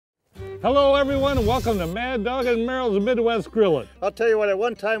Hello everyone and welcome to Mad Dog and Merrill's Midwest Grillin'. I'll tell you what, at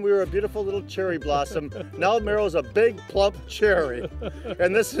one time we were a beautiful little cherry blossom. Now Merrill's a big plump cherry.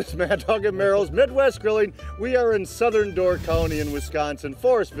 And this is Mad Dog and Merrill's Midwest Grilling. We are in southern Door County in Wisconsin,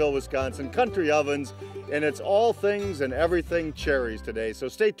 Forestville, Wisconsin, Country Ovens, and it's all things and everything cherries today. So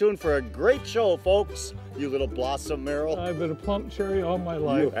stay tuned for a great show, folks. You little blossom, Merrill. I've been a plump cherry all my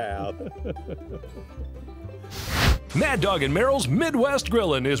life. You have. Mad Dog and Merrill's Midwest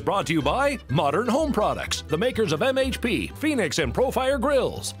Grillin' is brought to you by Modern Home Products, the makers of MHP, Phoenix and Profire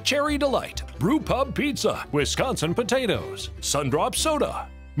Grills, Cherry Delite, Brew Pub Pizza, Wisconsin Potatoes, Sundrop Soda,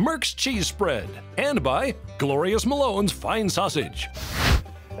 Merck's Cheese Spread, and by Glorious Malone's Fine Sausage.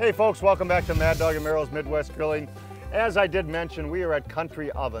 Hey folks, welcome back to Mad Dog and Merrill's Midwest Grilling. As I did mention, we are at Country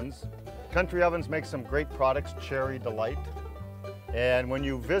Ovens. Country Ovens makes some great products, Cherry Delite. And when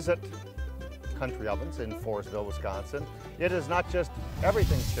you visit Country Ovens in Forestville, Wisconsin, it is not just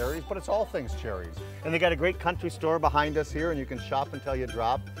everything cherries, but it's all things cherries. And they got a great country store behind us here, and you can shop until you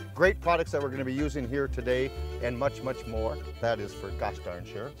drop. Great products that we're going to be using here today, and much, much more. That is for gosh darn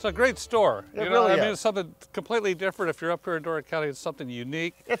sure. It's a great store. It really is. I mean, it's something completely different. If you're up here in Door County, it's something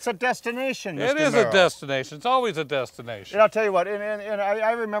unique. It's a destination, Mr. It is Merrill. a destination. It's always a destination. And I'll tell you what, and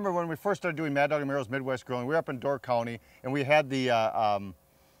I remember when we first started doing Mad Dog and Merrill's Midwest Grilling, we were up in Door County, and we had the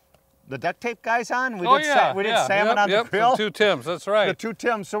duct tape guys on. We did salmon on the grill. The two Tims, that's right. The two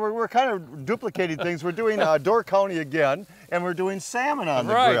Tims. So we're kind of duplicating things. We're doing Door County again, and we're doing salmon on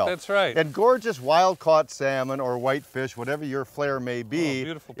the grill. That's right. And gorgeous wild-caught salmon or whitefish, whatever your flair may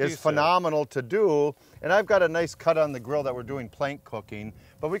be, is phenomenal to do. And I've got a nice cut on the grill that we're doing plank cooking.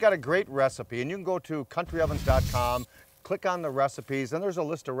 But we got a great recipe, and you can go to countryovens.com. Click on the recipes, and there's a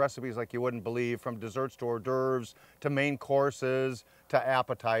list of recipes like you wouldn't believe, from desserts to hors d'oeuvres, to main courses, to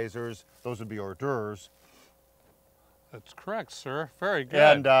appetizers. Those would be hors d'oeuvres. That's correct, sir. Very good.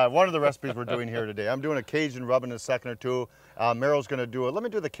 And one of the recipes we're doing here today, I'm doing a Cajun rub in a second or two. Merrill's going to do it. Let me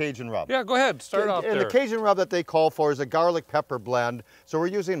do the Cajun rub. Yeah, go ahead. Start off there. And the Cajun rub that they call for is a garlic pepper blend. So we're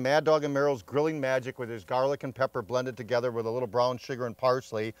using Mad Dog and Merrill's Grilling Magic, where there's garlic and pepper blended together with a little brown sugar and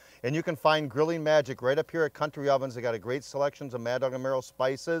parsley. And you can find Grilling Magic right up here at Country Ovens. They got a great selections of Mad Dog and Merrill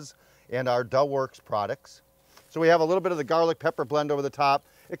spices and our Dough Works products. So we have a little bit of the garlic pepper blend over the top.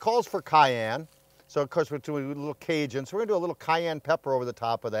 It calls for cayenne. So of course we're doing a little Cajun, so we're gonna do a little cayenne pepper over the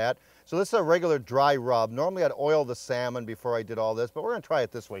top of that. So this is a regular dry rub. Normally I'd oil the salmon before I did all this, but we're gonna try it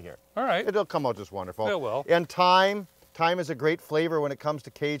this way here. All right. It'll come out just wonderful. It will. And thyme is a great flavor when it comes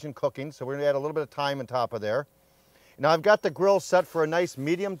to Cajun cooking, so we're gonna add a little bit of thyme on top of there. Now I've got the grill set for a nice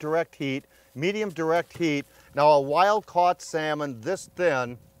medium direct heat. Now a wild caught salmon this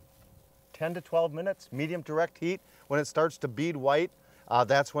thin, 10 to 12 minutes, medium direct heat. When it starts to bead white,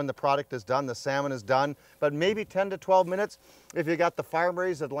 that's when the product is done, the salmon is done, but maybe 10 to 12 minutes. If you got the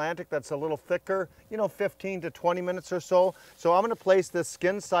farm-raised Atlantic that's a little thicker, 15 to 20 minutes or so. So I'm gonna place this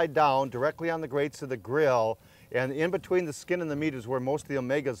skin side down directly on the grates of the grill, and in between the skin and the meat is where most of the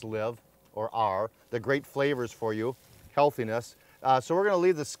omegas live, or are, the great flavors for you, healthiness. So we're gonna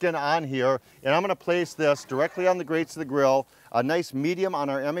leave the skin on here, and I'm gonna place this directly on the grates of the grill, a nice medium on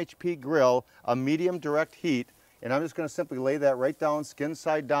our MHP grill, a medium direct heat. And I'm just going to simply lay that right down, skin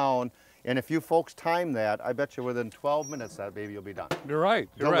side down. And if you folks time that, I bet you within 12 minutes that baby will be done. You're right.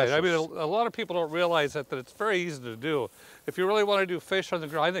 You're right. I mean, a lot of people don't realize that it's very easy to do. If you really want to do fish on the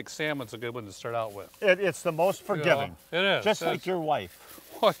grill, I think salmon's a good one to start out with. It's the most forgiving. It is. Just like your wife.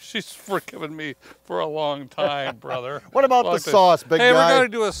 Well, she's forgiven me for a long time, brother. What about the sauce, big guy? Hey, we're going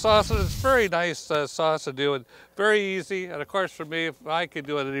to do a sauce, and it's a very nice sauce to do. And very easy, and of course for me, if I could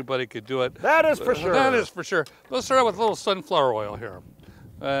do it, anybody could do it. That is for sure. That is for sure. Let's start out with a little sunflower oil here.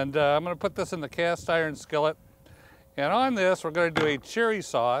 And I'm going to put this in the cast iron skillet. And on this, we're going to do a cherry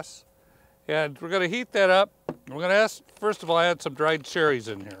sauce. And we're going to heat that up. We're going to first of all, add some dried cherries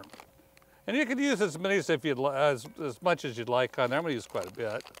in here. And you can use as many as as much as you'd like on there. I'm going to use quite a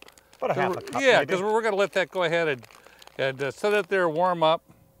bit. About a half a cup. Yeah, because we're going to let that go ahead and set it there, warm up.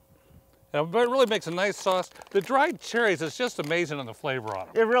 And it really makes a nice sauce. The dried cherries is just amazing on the flavor on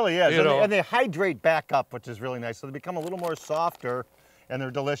them. It really is. And they hydrate back up, which is really nice. So they become a little more softer, and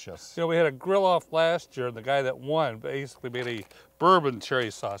they're delicious. We had a grill off last year, and the guy that won basically made a bourbon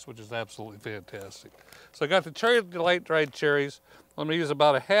cherry sauce, which is absolutely fantastic. So I got the Cherry Delite dried cherries. I'm going to use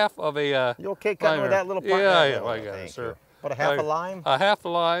about a half of a You okay cutting with that little part? Yeah, I got it, sir. About a half a lime? A half a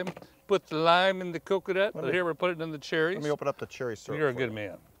lime. Put the lime in the coconut, but here we're putting it in the cherries. Let me open up the cherry syrup. You're a good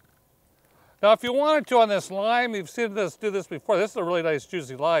man. Now, if you wanted to on this lime, you've seen us do this before. This is a really nice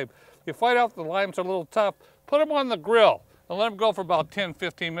juicy lime. You find out the limes are a little tough, put them on the grill and let them go for about 10,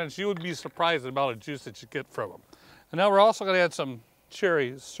 15 minutes. You would be surprised at the amount of juice that you get from them. And now we're also going to add some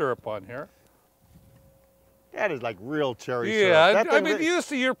cherry syrup on here. That is like real cherry Yeah, syrup. I mean, use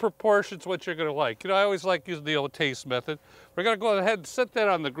to your proportions what you're going to like. You know, I always like using the old taste method. We're going to go ahead and set that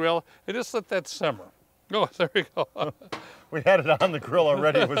on the grill and just let that simmer. Oh, there we go. We had it on the grill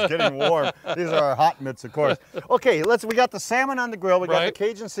already. It was getting warm. These are our hot mitts, of course. Okay, we got the salmon on the grill. We got the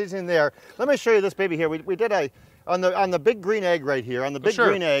Cajun seasoning there. Let me show you this baby here. We did on the big green egg right here. On the big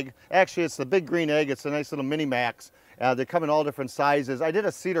green egg, actually it's the big green egg. It's a nice little mini max. They come in all different sizes. I did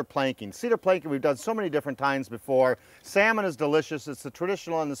a cedar planking. Cedar planking we've done so many different times before. Salmon is delicious. It's the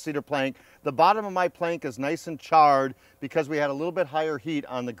traditional on the cedar plank. The bottom of my plank is nice and charred because we had a little bit higher heat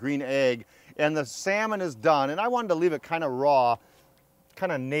on the green egg. And the salmon is done. And I wanted to leave it kind of raw,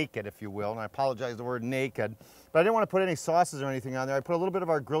 kind of naked, if you will. And I apologize the word naked. But I didn't want to put any sauces or anything on there. I put a little bit of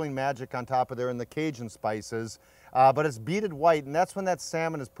our grilling magic on top of there and the Cajun spices. But it's beaded white, and that's when that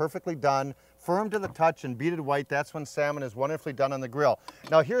salmon is perfectly done. Firm to the touch and beaded white, that's when salmon is wonderfully done on the grill.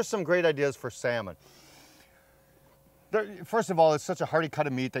 Now here's some great ideas for salmon. First of all, it's such a hearty cut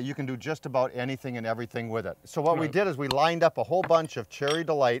of meat that you can do just about anything and everything with it. So what we did is we lined up a whole bunch of Cherry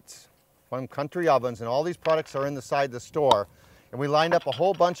Delites from Country Ovens, and all these products are inside the store. And we lined up a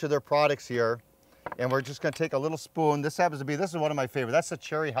whole bunch of their products here, and we're just gonna take a little spoon. This happens to be, this is one of my favorites. That's the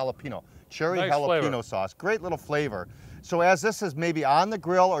cherry jalapeno. Cherry nice jalapeno flavor. sauce, great little flavor. So as this is maybe on the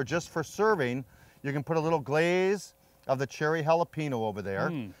grill or just for serving, you can put a little glaze of the cherry jalapeno over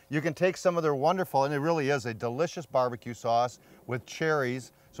there. You can take some of their wonderful, and it really is a delicious barbecue sauce with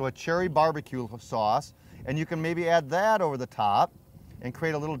cherries, so a cherry barbecue sauce, and you can maybe add that over the top and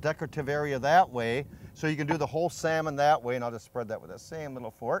create a little decorative area that way. So you can do the whole salmon that way, and I'll just spread that with that same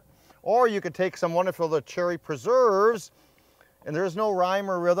little fork. Or you could take some wonderful little cherry preserves, and there's no rhyme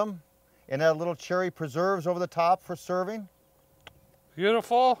or rhythm, and add little cherry preserves over the top for serving.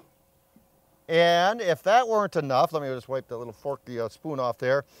 Beautiful. And if that weren't enough, let me just wipe the little fork, the spoon off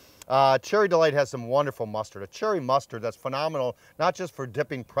there. Cherry Delite has some wonderful mustard. A cherry mustard that's phenomenal, not just for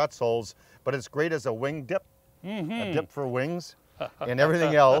dipping pretzels, but it's great as a wing dip, a dip for wings and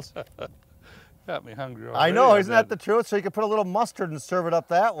everything else. Got me hungry already. I know, isn't that the truth? So you can put a little mustard and serve it up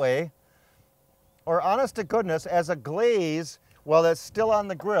that way. Or honest to goodness, as a glaze, while it's still on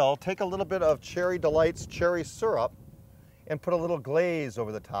the grill, take a little bit of Cherry Delite's cherry syrup and put a little glaze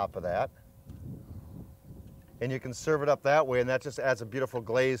over the top of that. And you can serve it up that way, and that just adds a beautiful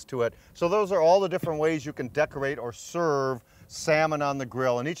glaze to it. So those are all the different ways you can decorate or serve salmon on the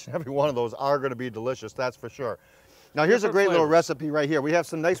grill, and each and every one of those are going to be delicious, that's for sure. Now here's a great little recipe right here. We have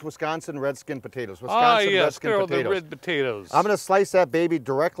some nice Wisconsin redskin potatoes. Wisconsin redskin potatoes. The red potatoes. I'm going to slice that baby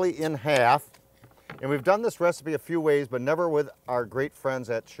directly in half. And we've done this recipe a few ways, but never with our great friends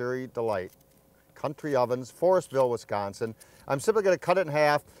at Cherry Delite. Country Ovens, Forestville, Wisconsin. I'm simply going to cut it in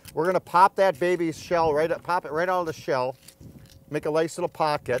half. We're going to pop that baby's shell, pop it right out of the shell. Make a nice little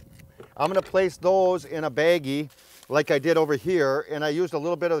pocket. I'm going to place those in a baggie like I did over here, and I used a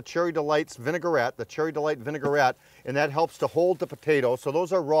little bit of the Cherry Delite's vinaigrette, the Cherry Delite vinaigrette, and that helps to hold the potato. So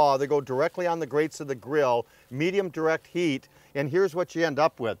those are raw. They go directly on the grates of the grill, medium direct heat, and here's what you end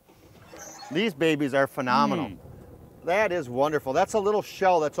up with. These babies are phenomenal. That is wonderful. That's a little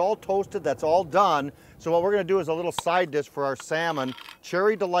shell. That's all toasted. That's all done. So what we're going to do is a little side dish for our salmon,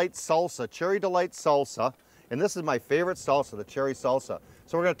 Cherry Delite salsa. Cherry Delite salsa. And this is my favorite salsa, the cherry salsa.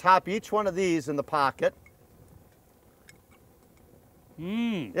 So we're going to top each one of these in the pocket.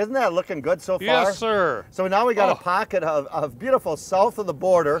 Isn't that looking good so far? Yes, sir. So now we got a pocket of beautiful south of the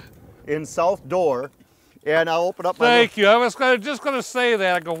border in South Door. And I'll open up my... Thank you. I was just going to say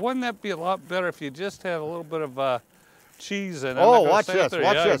that. I go, wouldn't that be a lot better if you just had a little bit of cheese in it? Oh, watch this,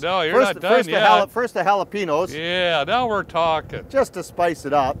 watch this. No, you're not done yet. First the jalapenos. Yeah, now we're talking. Just to spice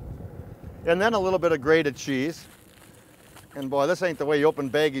it up. And then a little bit of grated cheese. And boy, this ain't the way you open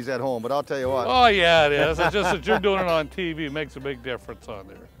baggies at home, but I'll tell you what. Oh, yeah, it is. It's just that you're doing it on TV. It makes a big difference on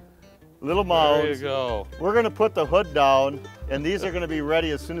there. Little mounds. There you go. We're going to put the hood down, and these are going to be ready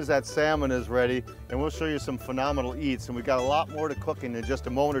as soon as that salmon is ready, and we'll show you some phenomenal eats. And we've got a lot more to cooking in just a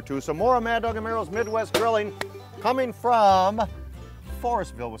moment or two. So more of Mad Dog and Meryl's Midwest Grilling coming from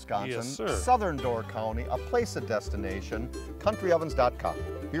Forestville, Wisconsin, yes, sir. Southern Door County, a place of destination, countryovens.com.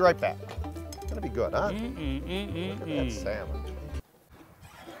 Be right back. It's going to be good, huh? Look at that salmon.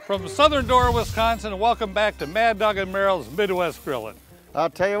 From Southern Door, Wisconsin, welcome back to Mad Dog and Meryl's Midwest Grilling. I'll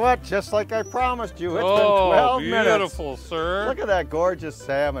tell you what, just like I promised you, it's been 12 minutes. Oh, beautiful, sir. Look at that gorgeous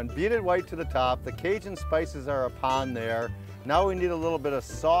salmon, beaded white to the top. The Cajun spices are upon there. Now we need a little bit of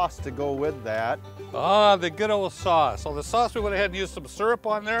sauce to go with that. Ah, the good old sauce. So the sauce, we went ahead and used some syrup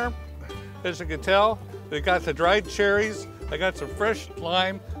on there. As you can tell, they got the dried cherries. I got some fresh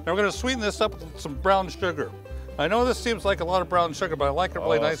lime. Now we're going to sweeten this up with some brown sugar. I know this seems like a lot of brown sugar, but I like it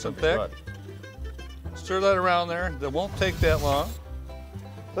really nice and thick. Good. Stir that around there. That won't take that long.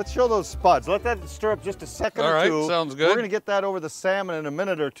 Let's show those spuds. Let that stir up just a second All or right, two. sounds good. We're going to get that over the salmon in a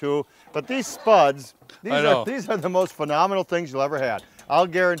minute or two. But these spuds, these are the most phenomenal things you'll ever had. I'll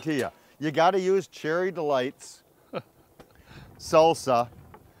guarantee you. You got to use Cherry Delite's salsa,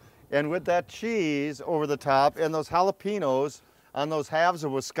 and with that cheese over the top and those jalapenos on those halves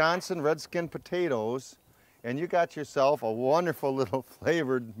of Wisconsin Redskin potatoes, and you got yourself a wonderful little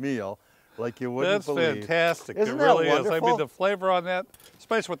flavored meal like you wouldn't believe. That's fantastic. Isn't it really that wonderful? is. I mean, the flavor on that,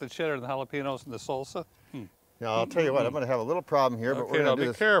 especially with the cheddar and the jalapenos and the salsa. Now, I'll tell you what, I'm going to have a little problem here, but we're Okay, going now to do be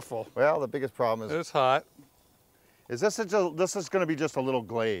this. careful. Well, the biggest problem is It's hot. this is going to be just a little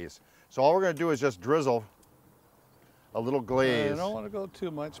glaze. So all we're going to do is just drizzle a little glaze. I don't want to go too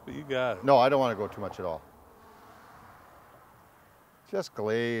much, but you got it. No, I don't want to go too much at all. Just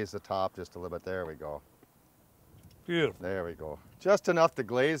glaze the top just a little bit. There we go. Beautiful. There we go. Just enough to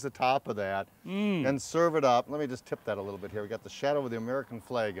glaze the top of that and serve it up. Let me just tip that a little bit here. We got the shadow of the American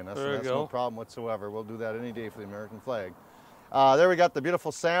flag in us, There and you that's go. no problem whatsoever. We'll do that any day for the American flag. There we got the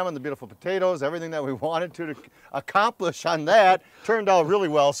beautiful salmon, the beautiful potatoes, everything that we wanted to accomplish on that turned out really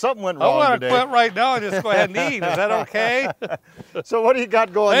well. Something went wrong I want to today. quit right now and just go ahead and eat. Is that okay? So what do you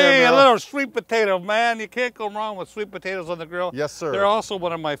got going there, Hey, a Merrill? little sweet potato, man. You can't go wrong with sweet potatoes on the grill. Yes, sir. They're also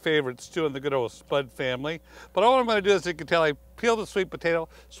one of my favorites, too, in the good old Spud family. But all I'm going to do is, you can tell, I peel the sweet potato.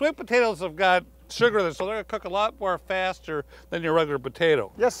 Sweet potatoes have got sugar in them, so they're going to cook a lot more faster than your regular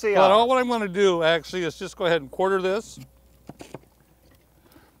potato. Yes, they But are. all what I'm going to do, actually, is just go ahead and quarter this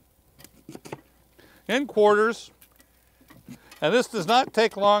in quarters. And this does not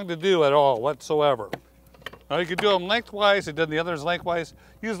take long to do at all whatsoever. Now you can do them lengthwise, and then the others lengthwise.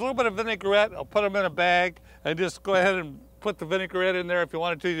 Use a little bit of vinaigrette. I'll put them in a bag and just go ahead and put the vinaigrette in there if you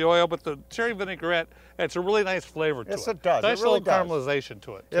want to do the oil. But the cherry vinaigrette, it's a really nice flavor to it. Yes, it does. Nice It really little does. caramelization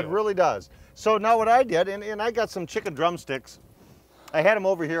to it, too. It really does. So now what I did, and I got some chicken drumsticks. I had them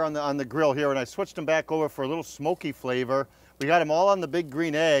over here on the grill here, and I switched them back over for a little smoky flavor. We got them all on the big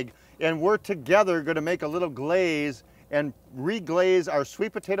green egg, and we're together going to make a little glaze and reglaze our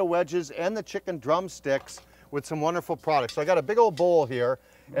sweet potato wedges and the chicken drumsticks with some wonderful products. So I got a big old bowl here,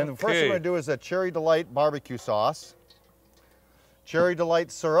 and the first thing I'm going to do is a Cherry Delite barbecue sauce, Cherry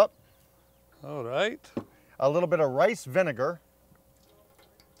Delite syrup, All right. a little bit of rice vinegar,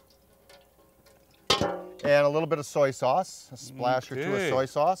 and a little bit of soy sauce, a splash or two of Okay. soy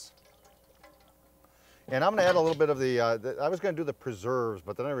sauce. And I'm going to add a little bit of I was going to do the preserves,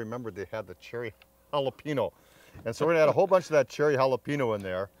 but then I remembered they had the cherry jalapeno. And so we're going to add a whole bunch of that cherry jalapeno in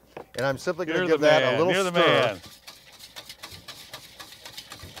there. And I'm simply going to You're give the that man. a little You're the stir.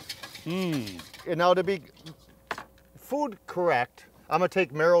 man. And now to be food correct, I'm going to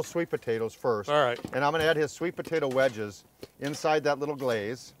take Merrill's sweet potatoes first. All right. And I'm going to add his sweet potato wedges inside that little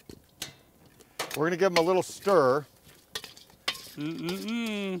glaze. We're going to give them a little stir.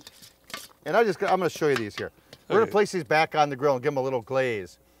 And I'm going to show you these here. We're going to place these back on the grill and give them a little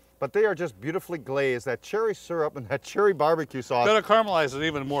glaze. But they are just beautifully glazed. That cherry syrup and that cherry barbecue sauce. Better caramelize it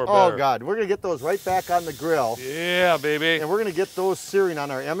even more. Oh better. God, we're going to get those right back on the grill. Yeah, baby. And we're going to get those searing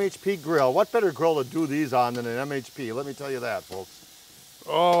on our MHP grill. What better grill to do these on than an MHP? Let me tell you that, folks.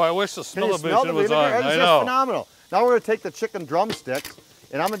 Oh, I wish the Can you smell of smell it was the on. vinegar? It's I just know. phenomenal. Now we're going to take the chicken drumsticks,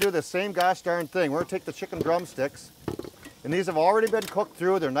 and I'm going to do the same gosh darn thing. We're going to take the chicken drumsticks, and these have already been cooked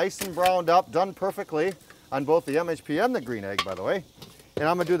through. They're nice and browned up, done perfectly on both the MHP and the green egg, by the way. And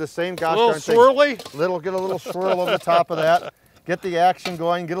I'm going to do the same gosh darn thing. Swirly? Get a little swirl over the top of that. Get the action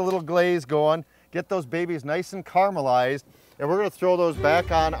going, get a little glaze going, get those babies nice and caramelized, and we're going to throw those back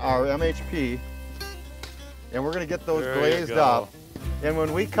on our MHP, and we're going to get those There you glazed go. up. And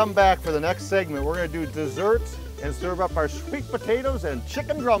when we come back for the next segment, we're going to do desserts and serve up our sweet potatoes and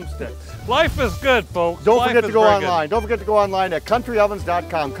chicken drumsticks. Life is good, folks. Don't Life forget to is go very good. online. Don't forget to go online at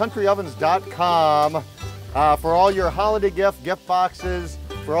countryovens.com. Countryovens.com for all your holiday gift boxes,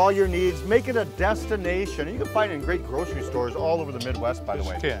 for all your needs. Make it a destination. You can find it in great grocery stores all over the Midwest, by the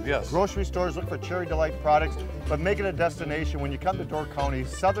way. You can, yes. Grocery stores, look for Cherry Delite products, but make it a destination when you come to Door County,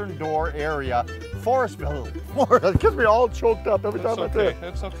 Southern Door area, Forestville. It gets me all choked up every time It's I say okay. it.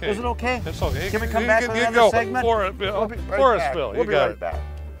 It's okay. Is it okay? It's okay. Can we You come back can- for you another go. segment? We'll be right back. Forestville. We'll You be got right it. back.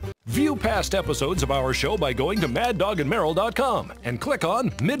 View past episodes of our show by going to maddogandmerrill.com and click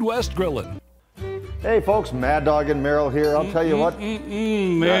on Midwest Grillin'. Hey folks, Mad Dog and Merrill here. I'll tell you what,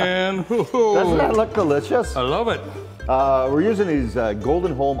 Man. doesn't that look delicious? I love it. We're using these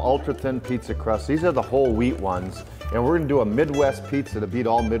Golden Home Ultra Thin Pizza Crusts. These are the whole wheat ones. And we're gonna do a Midwest pizza to beat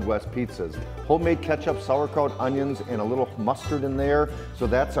all Midwest pizzas. Homemade ketchup, sauerkraut, onions, and a little mustard in there. So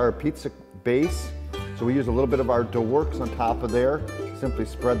that's our pizza base. So we use a little bit of our dough works on top of there. Simply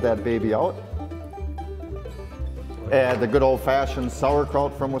spread that baby out. Add the good old-fashioned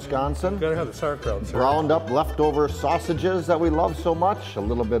sauerkraut from Wisconsin. Gotta have the sauerkraut. Sir. Browned up leftover sausages that we love so much. A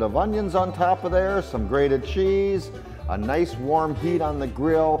little bit of onions on top of there, some grated cheese, a nice warm heat on the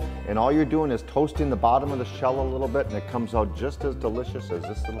grill, and all you're doing is toasting the bottom of the shell a little bit, and it comes out just as delicious as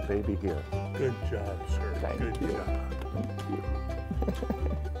this little baby here. Good job, sir. Thank you. Job. Thank you.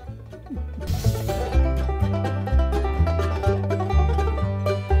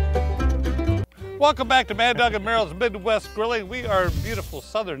 Welcome back to Mad Dog and Merrill's Midwest Grilling. We are in beautiful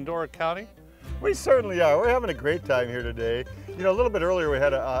southern Door County. We certainly are. We're having a great time here today. You know, a little bit earlier we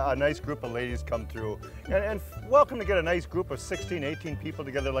had a nice group of ladies come through. And welcome to get a nice group of 16, 18 people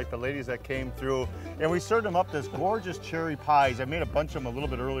together like the ladies that came through. And we served them up this gorgeous cherry pies. I made a bunch of them a little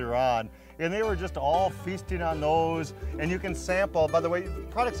bit earlier on. And they were just all feasting on those. And you can sample, by the way,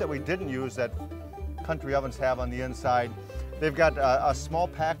 products that we didn't use that Country Ovens have on the inside. They've got small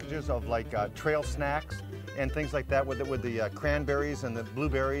packages of like trail snacks and things like that with the cranberries and the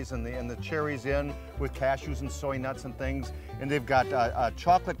blueberries and the cherries in with cashews and soy nuts and things. And they've got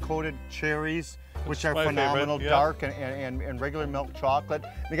chocolate coated cherries, which are phenomenal, favorite, yeah. Dark and regular milk chocolate.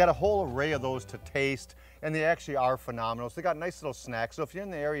 They got a whole array of those to taste, and they actually are phenomenal. So they got nice little snacks. So if you're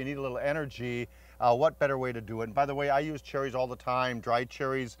in the area, you need a little energy, what better way to do it? And by the way, I use cherries all the time, dried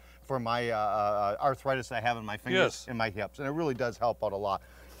cherries for my arthritis I have in my fingers and my hips, and it really does help out a lot.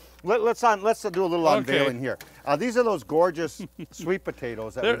 Let's do a little unveiling here. These are those gorgeous sweet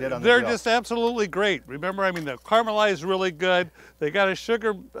potatoes that we did on the grill. They're just absolutely great. Remember, I mean, the caramelized really good. They got a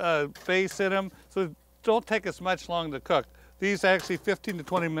sugar base in them, so don't take as much long to cook. These actually 15 to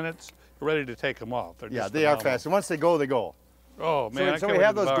 20 minutes, you're ready to take them off. Yeah, they are fast. And once they go, they go. Oh man! So we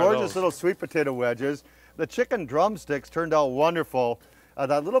have those gorgeous little sweet potato wedges. The chicken drumsticks turned out wonderful.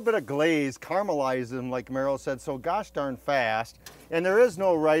 That little bit of glaze caramelized them, like Merrill said, so gosh darn fast. And there is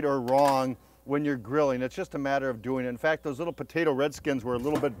no right or wrong when you're grilling. It's just a matter of doing it. In fact, those little potato redskins were a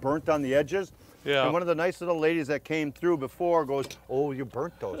little bit burnt on the edges. Yeah. And one of the nice little ladies that came through before goes, "Oh, you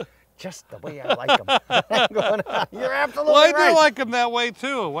burnt those." Just the way I like them. You're absolutely right. Well, I do like them that way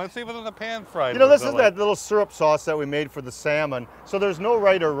too. Let's even in the pan fried. You know, this is that little syrup sauce that we made for the salmon. So there's no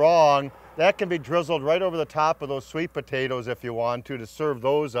right or wrong. That can be drizzled right over the top of those sweet potatoes if you want to serve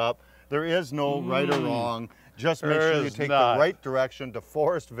those up. There is no right or wrong. Just make sure you take the right direction to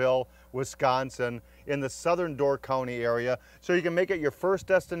Forestville, Wisconsin, in the southern Door County area. So you can make it your first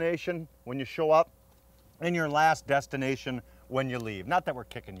destination when you show up and your last destination when you leave. Not that we're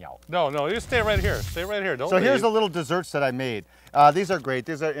kicking you out. No, you stay right here. Stay right here. Don't So leave. Here's the little desserts that I made. These are great.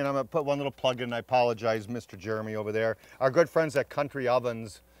 These are, and I'm gonna put one little plug in. I apologize, Mr. Jeremy over there. Our good friends at Country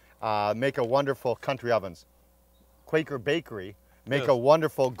Ovens make a wonderful Country Ovens. Quaker Bakery make a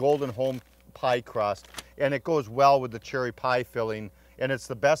wonderful golden home pie crust, and it goes well with the cherry pie filling. And it's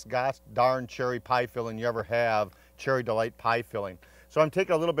the best gosh darn cherry pie filling you ever have. Cherry Delite pie filling. So I'm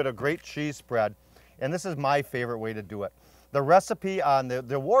taking a little bit of great cheese spread, and this is my favorite way to do it. The recipe on the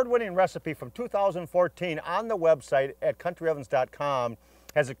award-winning recipe from 2014 on the website at countryovens.com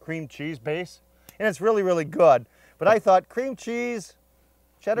has a cream cheese base, and it's really, really good. But I thought cream cheese,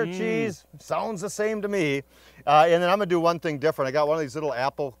 cheddar cheese, sounds the same to me. And then I'm gonna do one thing different. I got one of these little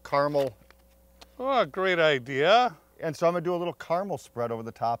apple caramel. Oh, great idea. And so I'm gonna do a little caramel spread over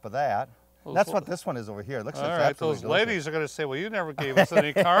the top of that. That's what this one is over here. It looks all right, those ladies are gonna say, well, you never gave us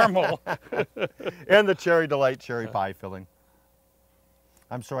any caramel. And the Cherry Delite cherry pie filling.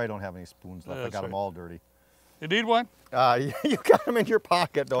 I'm sorry I don't have any spoons left. I got them all dirty. You need one? You got them in your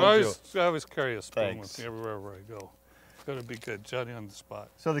pocket, don't you? I always carry a spoon with me everywhere I go. It's gonna be good, Johnny on the spot.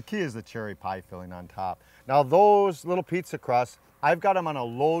 So the key is the cherry pie filling on top. Now those little pizza crusts, I've got them on a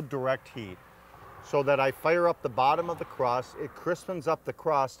low direct heat so that I fire up the bottom of the crust. It crispens up the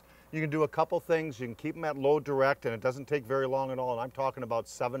crust. You can do a couple things. You can keep them at low direct, and it doesn't take very long at all. And I'm talking about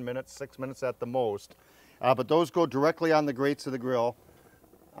 7 minutes, 6 minutes at the most. But those go directly on the grates of the grill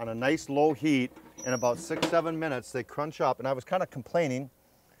on a nice low heat. In about 6, 7 minutes, they crunch up. And I was kind of complaining,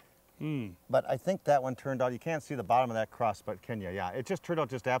 but I think that one turned out, you can't see the bottom of that crust, but can you? Yeah, it just turned out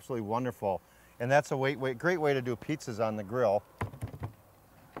just absolutely wonderful. And that's a great way to do pizzas on the grill.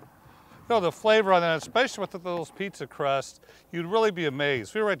 You know, the flavor on that, especially with those pizza crusts, you'd really be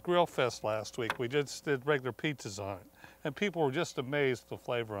amazed. We were at Grill Fest last week. We just did regular pizzas on it. And people were just amazed at the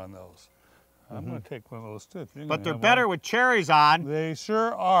flavor on those. I'm going to take one of those too. But they're better with cherries on. They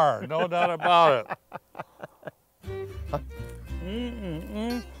sure are, no doubt about it.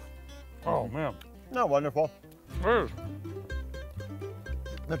 Oh man. Isn't that wonderful? Mm.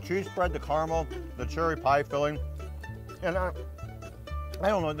 The cheese spread, the caramel, the cherry pie filling. And I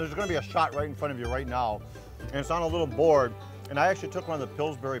don't know, there's gonna be a shot right in front of you right now, and it's on a little board, and I actually took one of the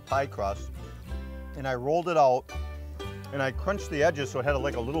Pillsbury pie crusts, and I rolled it out, and I crunched the edges so it had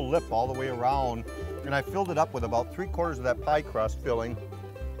like a little lip all the way around, and I filled it up with about 3/4 of that pie crust filling,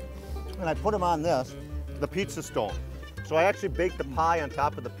 and I put them on this, the pizza stone. So I actually baked the pie on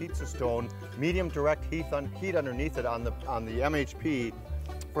top of the pizza stone, medium direct heat underneath it on the MHP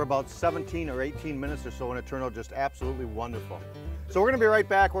for about 17 or 18 minutes or so, and it turned out just absolutely wonderful. So we're gonna be right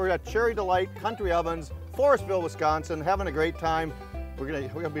back. We're at Cherry Delite Country Ovens, Forestville, Wisconsin, having a great time. We're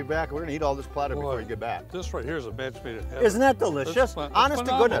gonna be back. We're gonna eat all this platter before you get back. This right here is a match made in heaven. Isn't that delicious? Honest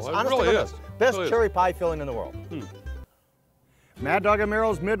to goodness, honest to goodness. Best cherry pie filling in the world. Mad Dog and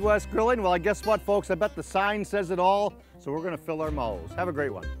Merrill's Midwest Grilling. Well, I guess what, folks? I bet the sign says it all. So we're gonna fill our mouths. Have a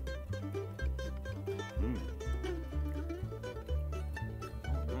great one.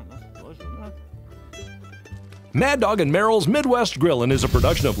 Mad Dog and Merrill's Midwest Grillin' is a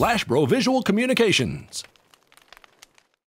production of Lashbro Visual Communications.